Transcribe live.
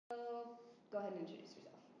ahead and introduce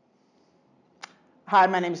yourself. Hi,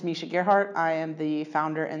 my name is Meesha Gerhardt. I am the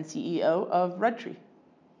founder and CEO of Redtree.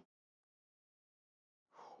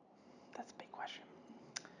 That's a big question.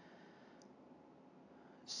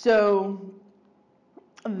 So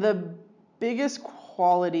the biggest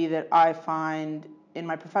quality that I find in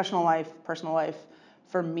my professional life, personal life,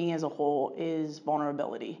 for me as a whole is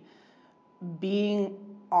vulnerability. Being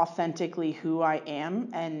authentically who I am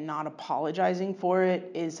and not apologizing for it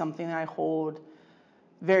is something that I hold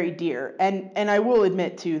very dear. And I will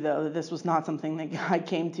admit too, though, that this was not something that I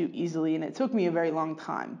came to easily, and it took me a very long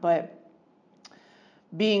time. But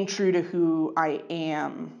being true to who I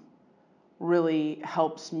am really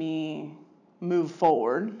helps me move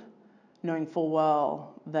forward, knowing full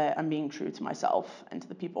well that I'm being true to myself and to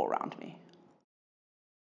the people around me.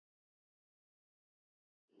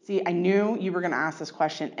 See, I knew you were going to ask this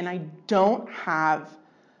question, and I don't have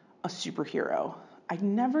a superhero. I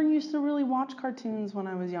never used to really watch cartoons when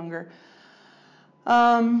I was younger.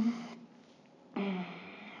 I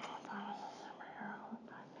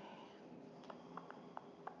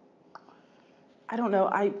don't know.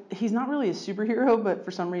 He's not really a superhero, but for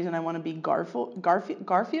some reason I want to be Garfield,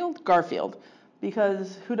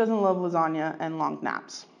 because who doesn't love lasagna and long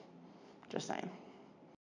naps? Just saying.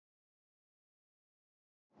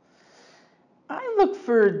 I look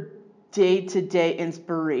for day-to-day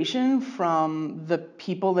inspiration from the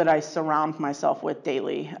people that I surround myself with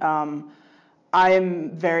daily. I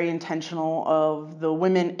am very intentional of the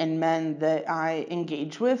women and men that I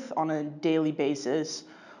engage with on a daily basis,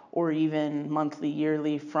 or even monthly,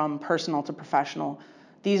 yearly, from personal to professional.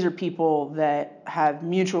 These are people that have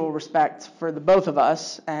mutual respect for the both of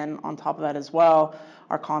us, and on top of that as well,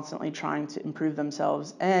 are constantly trying to improve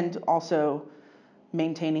themselves and also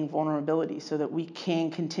maintaining vulnerability so that we can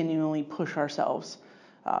continually push ourselves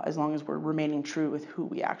as long as we're remaining true with who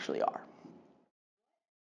we actually are.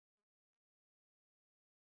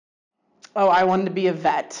 Oh, I wanted to be a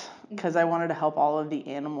vet because I wanted to help all of the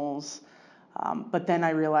animals. But then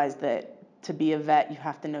I realized that to be a vet, you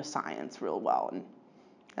have to know science real well, and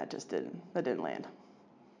that didn't land.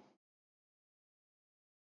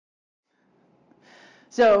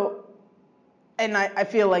 So, and I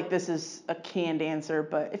feel like this is a canned answer,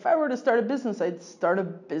 but if I were to start a business, I'd start a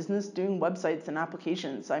business doing websites and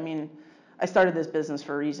applications. I mean, I started this business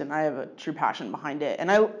for a reason. I have a true passion behind it,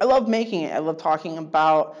 and I love making it. I love talking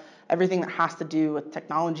about everything that has to do with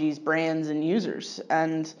technologies, brands, and users.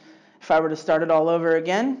 And if I were to start it all over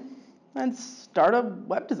again, I'd start a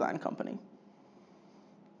web design company.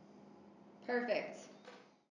 Perfect.